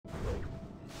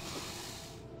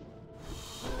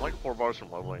like 4 bars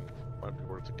from leveling. Might be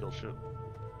worth to kill shit.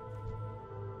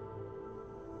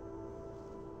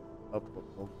 Oh,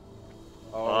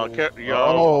 oh,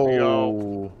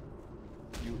 Oh.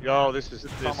 Yo, this is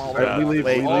Alright, bad. we leave,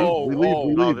 we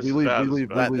This is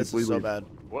bad. This is so bad.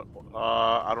 What?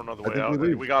 I don't know the way out.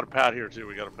 We got a pad here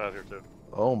too.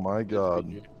 Oh my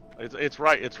god. It's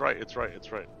right.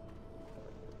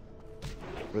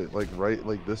 Wait,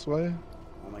 like this way?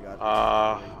 Oh my god.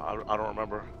 I don't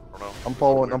remember. I don't know. I'm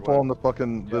following the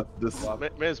fucking this.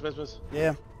 Miz.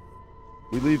 Yeah.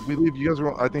 We leave. You guys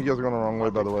are. I think you guys are going the wrong way.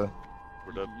 By the way.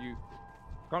 We're dead.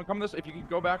 Come this. If you can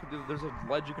go back, there's a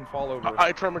ledge you can fall over.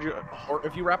 I trembled you. Or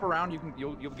if you wrap around,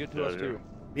 you'll get to us too.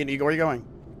 Bean, where are you going?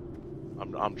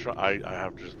 I'm trying. I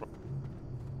have to just.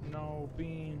 No,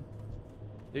 Bean.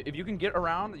 If you can get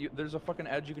around, there's a fucking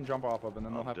edge you can jump off of, and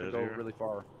then they'll have to go really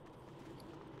far.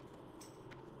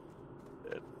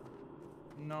 Dead.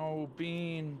 No,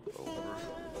 Bean.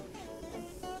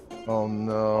 Oh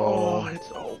no. Oh,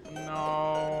 it's open.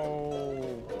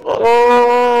 No.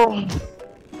 Oh.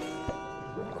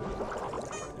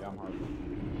 Yeah, I'm hard.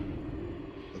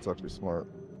 That's actually smart.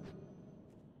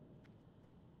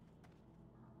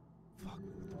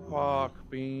 Fuck,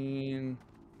 Bean.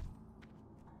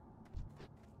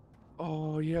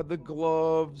 Oh, yeah, the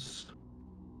gloves.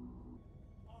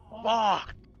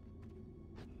 Fuck.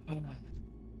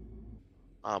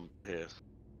 I'm pissed.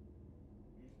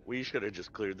 We should have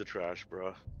just cleared the trash,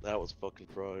 bro. That was fucking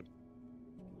fried.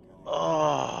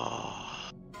 Oh.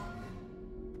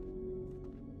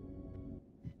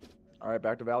 All right,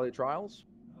 back to Valley Trials.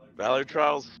 Valley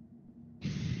Trials.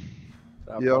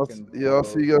 Yeah, I'll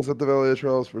see you guys at the Valley of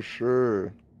Trials for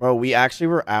sure. Bro, we actually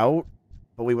were out,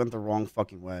 but we went the wrong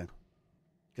fucking way.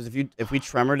 Because if we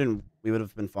tremored, and we would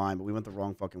have been fine, but we went the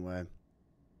wrong fucking way.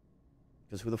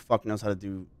 Because who the fuck knows how to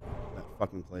do that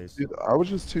fucking place? Dude, I was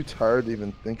just too tired to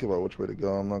even think about which way to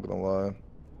go. I'm not gonna lie.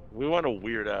 We went a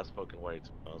weird ass fucking way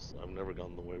to us. I've never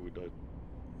gone the way we did.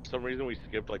 For some reason we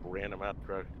skipped like random ass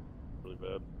track. Really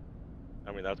bad.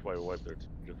 I mean that's why we went there. It's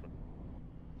different.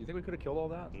 You think we could have killed all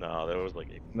that? No, there was like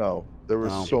 8. No, there were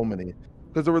so many.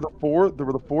 Because there were the four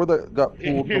that got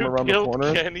pulled from around the corner.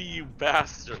 You killed Kenny, you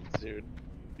bastards, dude.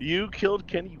 You killed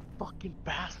Kenny, you fucking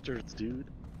bastards, dude.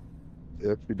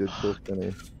 If we did kill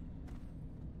Kenny.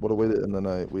 What a way to end the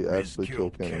night. We actually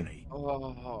killed Kenny.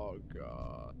 Oh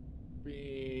god.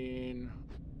 Bean.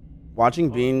 Watching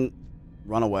Bean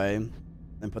run away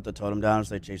and put the totem down as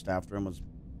they chased after him was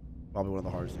probably one of the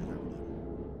hardest things I ever did.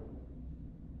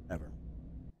 Ever.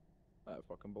 That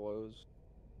fucking blows.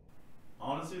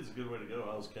 Honestly, it's a good way to go.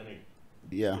 How's Kenny?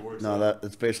 Yeah, no,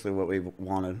 that's basically what we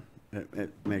wanted.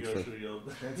 It makes You for... actually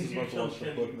yelled, "You killed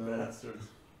Kenny, you bastards."